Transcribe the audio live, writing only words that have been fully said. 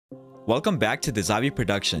Welcome back to Dezavi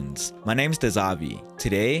Productions. My name's Dezavi.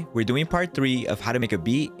 Today, we're doing part 3 of how to make a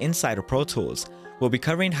beat inside of ProTools. We'll be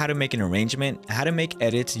covering how to make an arrangement and how to make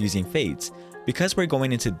edits using fades. Because we're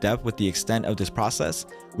going into depth with the extent of this process,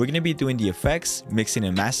 we're going to be doing the effects, mixing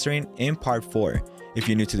and mastering in part 4. If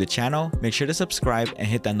you're new to the channel, make sure to subscribe and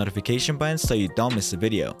hit that notification button so you don't miss a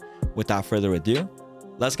video. Without further ado,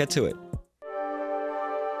 let's get to it.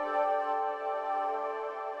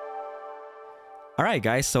 Alright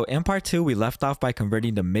guys, so in part 2 we left off by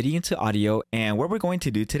converting the MIDI into audio, and what we're going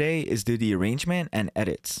to do today is do the arrangement and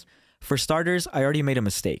edits. For starters, I already made a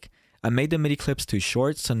mistake. I made the MIDI clips too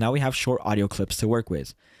short, so now we have short audio clips to work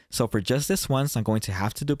with. So for just this once, I'm going to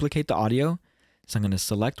have to duplicate the audio. So I'm going to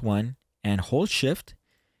select one and hold shift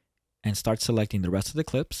and start selecting the rest of the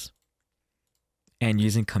clips. And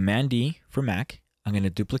using Command D for Mac, I'm going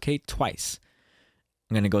to duplicate twice.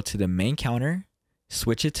 I'm going to go to the main counter,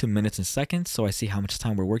 switch it to minutes and seconds so I see how much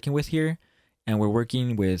time we're working with here, and we're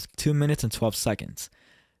working with 2 minutes and 12 seconds.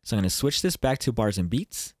 So I'm going to switch this back to bars and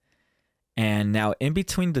beats, and now in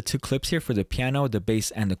between the two clips here for the piano, the bass,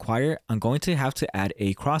 and the choir, I'm going to have to add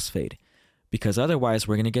a crossfade because otherwise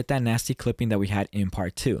we're going to get that nasty clipping that we had in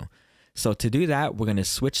part 2. So to do that, we're going to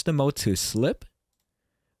switch the mode to slip,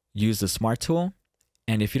 use the smart tool,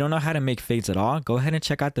 and if you don't know how to make fades at all, go ahead and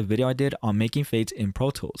check out the video I did on making fades in Pro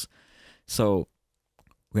Tools. So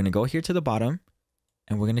we're going to go here to the bottom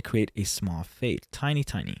and we're going to create a small fade, tiny.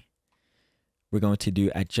 We're going to do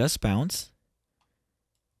adjust bounce,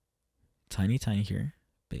 tiny here,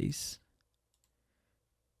 bass,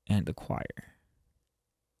 and the choir.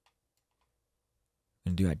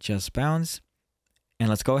 We're going to do adjust bounce, and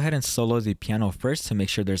let's go ahead and solo the piano first to make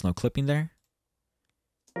sure there's no clipping there.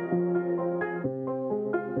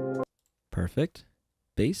 Perfect.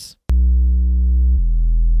 Bass.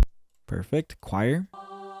 Perfect. Choir.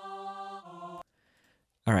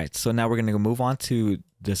 Alright, so now we're going to move on to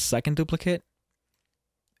the second duplicate.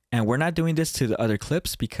 And we're not doing this to the other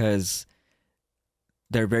clips because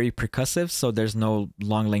they're very percussive, so there's no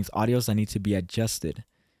long length audios that need to be adjusted.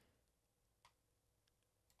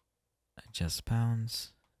 Adjust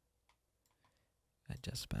bounce.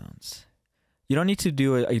 Adjust bounce. You don't need to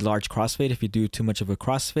do a large crossfade. If you do too much of a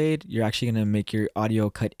crossfade, you're actually going to make your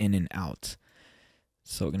audio cut in and out.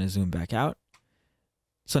 So we're going to zoom back out.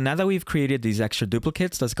 So now that we've created these extra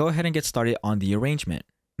duplicates, let's go ahead and get started on the arrangement.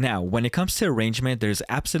 Now, when it comes to arrangement, there's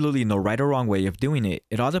absolutely no right or wrong way of doing it.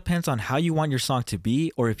 It all depends on how you want your song to be,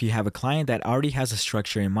 or if you have a client that already has a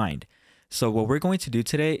structure in mind. So what we're going to do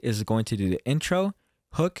today is going to do the intro,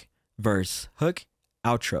 hook, verse, hook,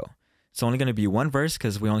 outro. It's only going to be one verse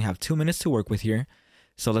because we only have 2 minutes to work with here.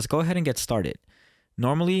 So let's go ahead and get started.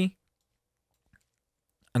 Normally,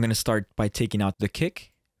 I'm going to start by taking out the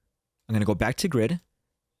kick. I'm going to go back to grid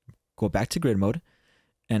mode,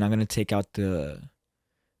 and I'm going to take out the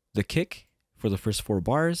kick for the first 4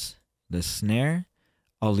 bars, the snare.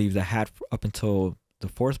 I'll leave the hat up until the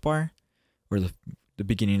 4th bar, or the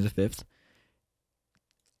beginning of the 5th.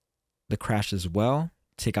 The crash as well.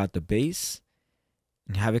 Take out the bass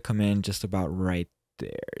and have it come in just about right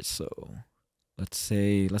there. So let's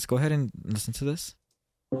go ahead and listen to this.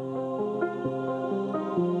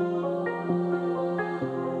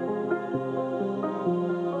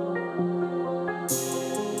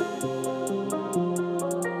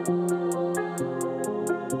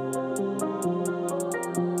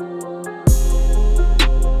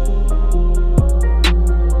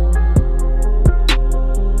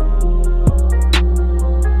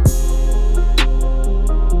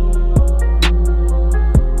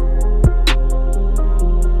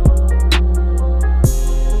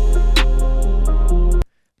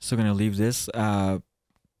 So we're going to leave this about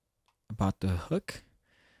the hook.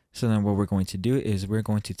 So then what we're going to do is we're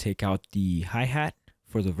going to take out the hi-hat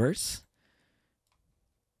for the verse.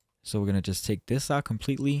 So we're going to just take this out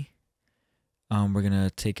completely. We're going to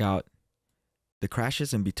take out the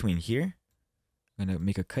crashes in between here. I'm going to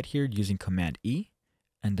make a cut here using Command E,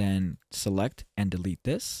 and then select and delete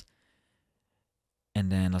this.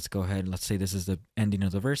 And then let's go ahead. Let's say this is the ending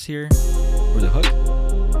of the verse here, or the hook.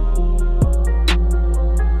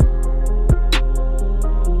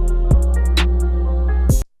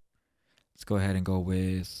 Let's go ahead and go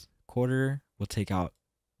with quarter. We'll take out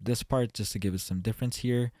this part just to give us some difference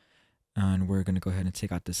here. And we're going to go ahead and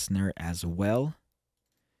take out the snare as well.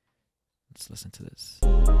 Let's listen to this.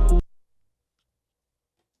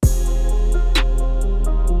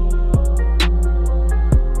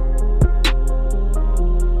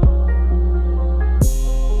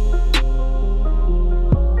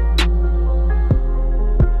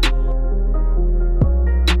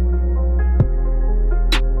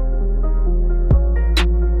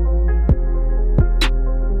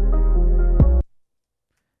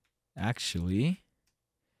 actually,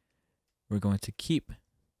 we're going to keep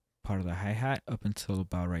part of the hi-hat up until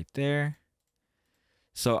about right there.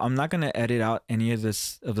 So I'm not going to edit out any of the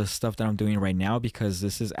stuff that I'm doing right now because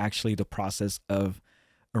this is actually the process of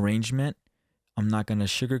arrangement. I'm not going to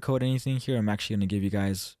sugarcoat anything here. I'm actually going to give you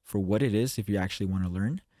guys for what it is if you actually want to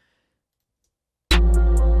learn.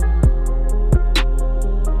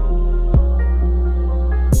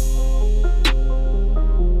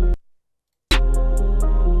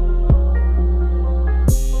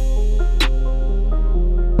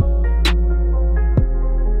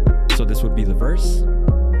 So this would be the verse.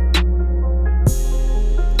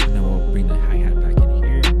 And then we'll bring the hi-hat back in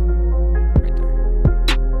here. Right there.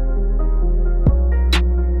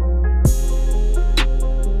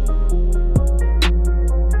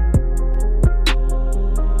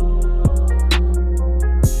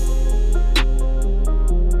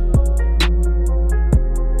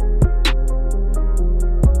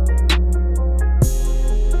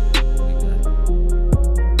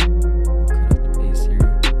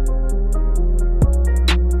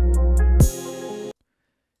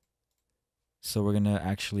 So we're going to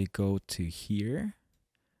actually go to here.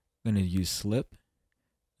 I'm going to use slip.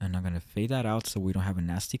 And I'm going to fade that out so we don't have a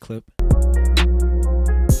nasty clip. I'm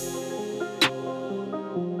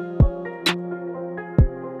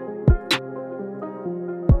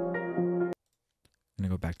going to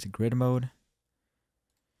go back to grid mode.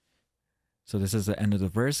 So this is the end of the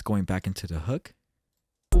verse going back into the hook.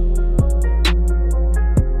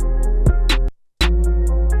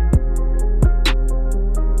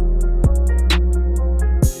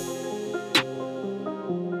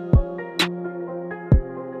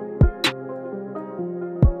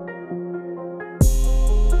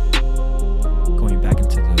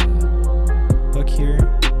 Here.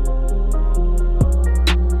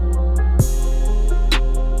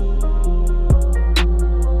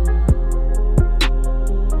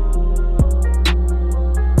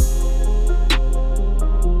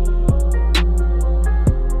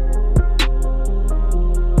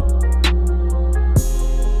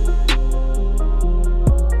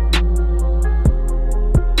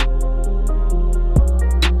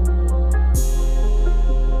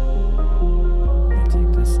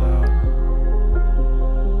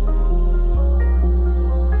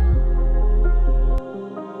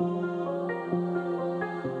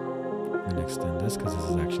 Extend this because this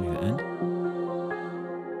is actually the end.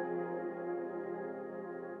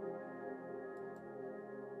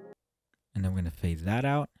 And then we're going to fade that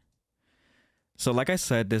out. So like I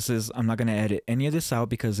said, I'm not going to edit any of this out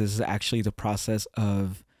because this is actually the process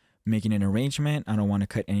of making an arrangement. I don't want to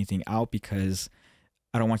cut anything out because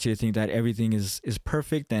I don't want you to think that everything is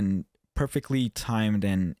perfect and perfectly timed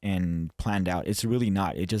and planned out. It's really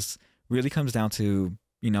not. It just really comes down to,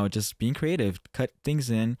 you know, just being creative, add things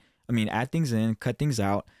in, cut things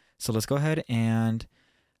out. So let's go ahead and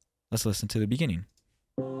let's listen to the beginning.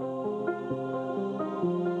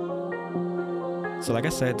 So like I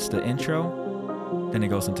said, it's the intro, then it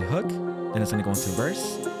goes into hook, then it's gonna go into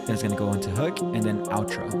verse, then it's gonna go into hook, and then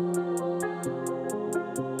outro.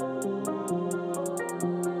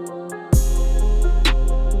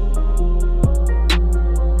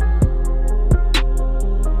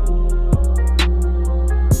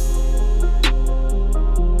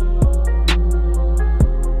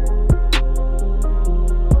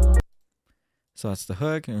 So that's the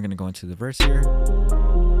hook, and we're gonna go into the verse here.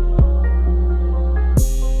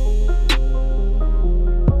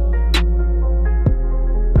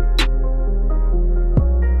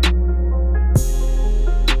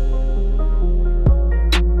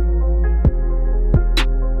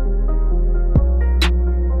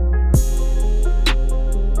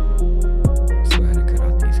 Let's go ahead and cut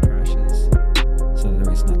out these crashes so that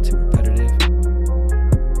it's not too repetitive.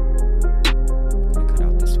 I'm gonna cut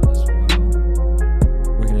out this one as well.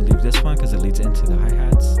 We're gonna leave this one because it leads into the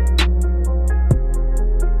hi-hats.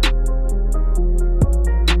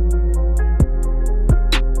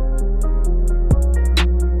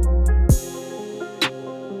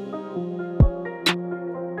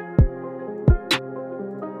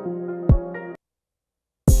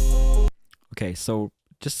 Okay, so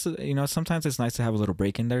just, you know, sometimes it's nice to have a little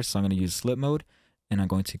break in there. So I'm going to use slip mode, and I'm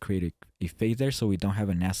going to create a fade there so we don't have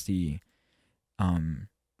a nasty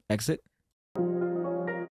exit.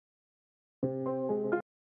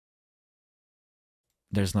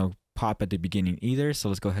 There's no pop at the beginning either. So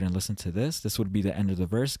let's go ahead and listen to this. This would be the end of the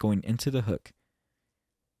verse going into the hook.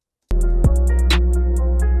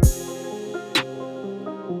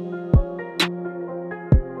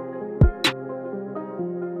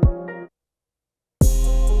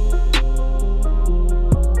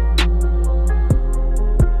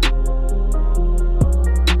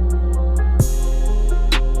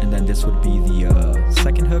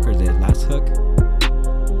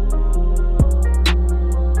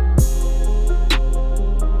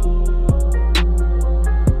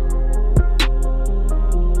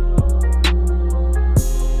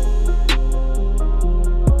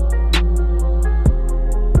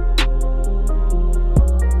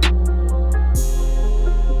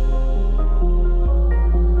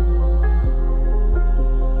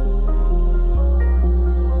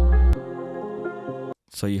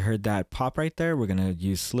 So you heard that pop right there. We're gonna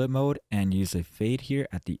use slip mode and use a fade here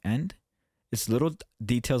at the end. It's little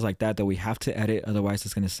details like that that we have to edit, otherwise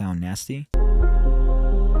it's gonna sound nasty.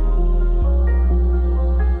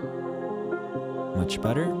 Much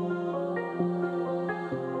better.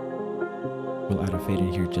 We'll add a fade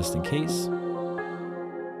in here just in case.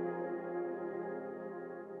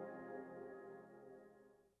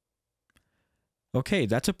 Okay,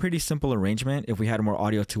 that's a pretty simple arrangement. If we had more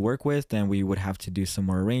audio to work with, then we would have to do some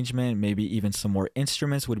more arrangement. Maybe even some more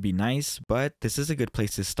instruments would be nice, but this is a good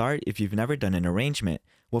place to start if you've never done an arrangement.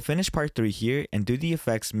 We'll finish part 3 here and do the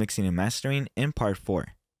effects, mixing and mastering in part 4.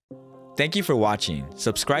 Thank you for watching.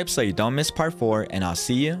 Subscribe so you don't miss part 4, and I'll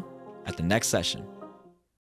see you at the next session.